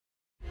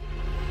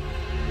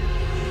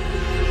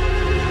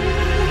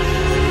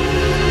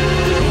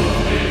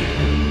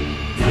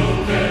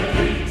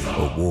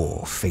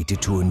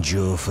fated to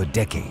endure for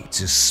decades,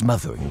 is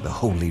smothering the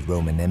Holy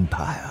Roman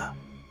Empire.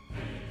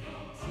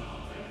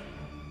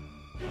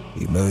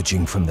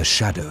 Emerging from the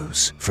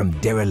shadows, from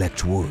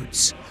derelict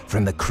woods,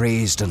 from the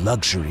crazed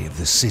luxury of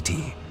the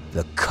city,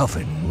 the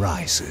Coven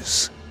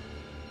rises.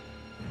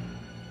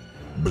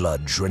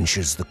 Blood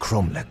drenches the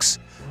cromlechs,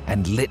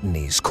 and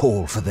litanies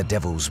call for the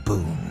devil's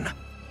boon.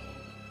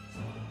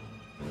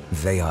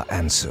 They are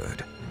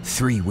answered.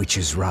 3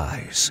 witches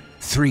rise,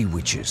 3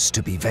 witches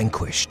to be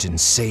vanquished and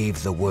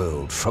save the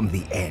world from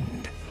the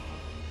end.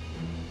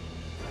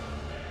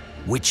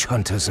 Witch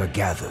hunters are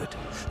gathered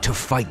to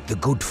fight the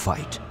good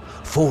fight,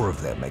 4 of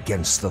them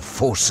against the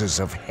forces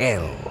of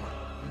hell.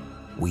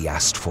 We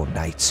asked for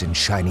knights in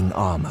shining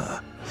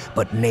armor,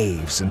 but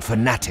knaves and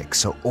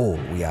fanatics are all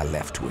we are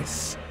left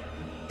with,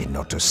 and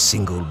not a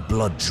single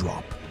blood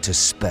drop to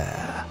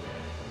spare.